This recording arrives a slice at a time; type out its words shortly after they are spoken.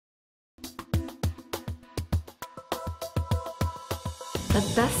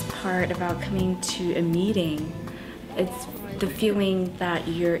The best part about coming to a meeting is the feeling that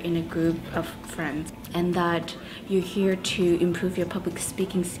you're in a group of friends and that you're here to improve your public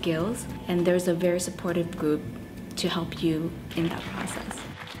speaking skills, and there's a very supportive group to help you in that process.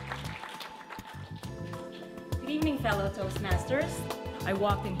 Good evening, fellow Toastmasters. I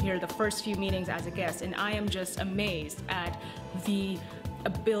walked in here the first few meetings as a guest, and I am just amazed at the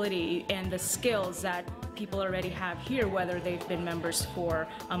ability and the skills that people already have here, whether they've been members for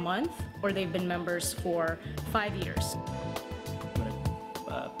a month or they've been members for 5 years. I'm at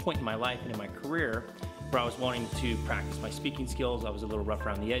a point in my life and in my career where I was wanting to practice my speaking skills. I was a little rough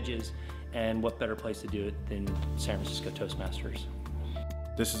around the edges, and what better place to do it than San Francisco Toastmasters.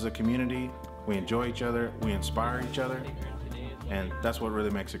 This is a community. We enjoy each other, we inspire each other, and that's what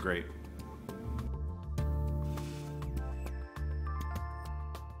really makes it great.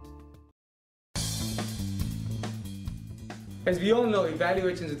 As we all know,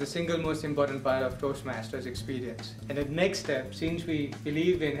 evaluations is the single most important part of Toastmasters experience. And the next step, since we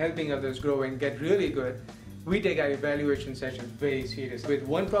believe in helping others grow and get really good, we take our evaluation sessions very seriously. With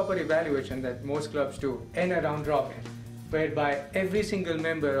one proper evaluation that most clubs do, and a round robin, whereby every single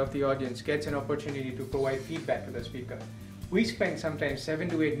member of the audience gets an opportunity to provide feedback to the speaker. We spend sometimes 7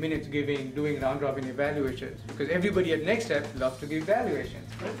 to 8 minutes doing round-robin evaluations because everybody at Next Step loves to give evaluations.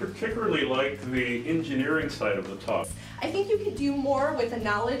 I particularly liked the engineering side of the talk. I think you could do more with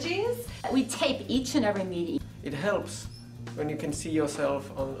analogies. We tape each and every meeting. It helps when you can see yourself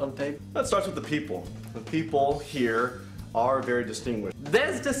on tape. That starts with the people. The people here are very distinguished.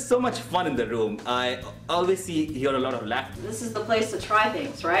 There's just so much fun in the room. I always hear a lot of laughter. This is the place to try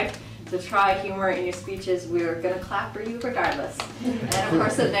things, right? To try humor in your speeches. We're going to clap for you regardless. And of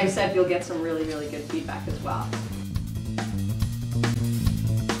course at Next Step you'll get some really, really good feedback as well.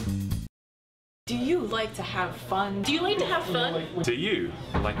 Do you like to have fun? Do you like to have fun? Do you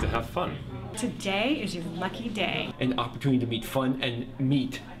like to have fun? Today is your lucky day. An opportunity to meet fun and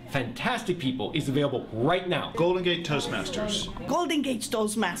meet fantastic people is available right now. Golden Gate Toastmasters. Golden Gate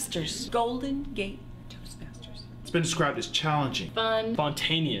Toastmasters. Golden Gate Toastmasters. It's been described as challenging, Fun.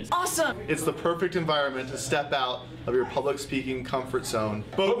 Spontaneous. Awesome. It's the perfect environment to step out of your public speaking comfort zone.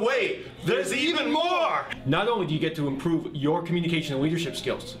 But wait, there's even more! Not only do you get to improve your communication and leadership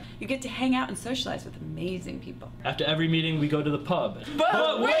skills, you get to hang out and socialize with amazing people. After every meeting, we go to the pub.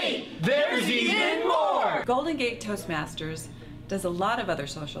 But wait, there's even more! Golden Gate Toastmasters does a lot of other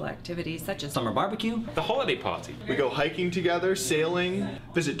social activities such as summer barbecue, the holiday party. We go hiking together, sailing.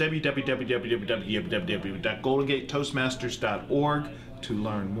 Visit www.goldengatetoastmasters.org to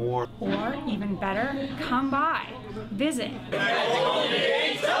learn more. Or even better, come by. Visit. Golden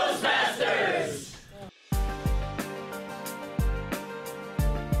Gate Toastmasters!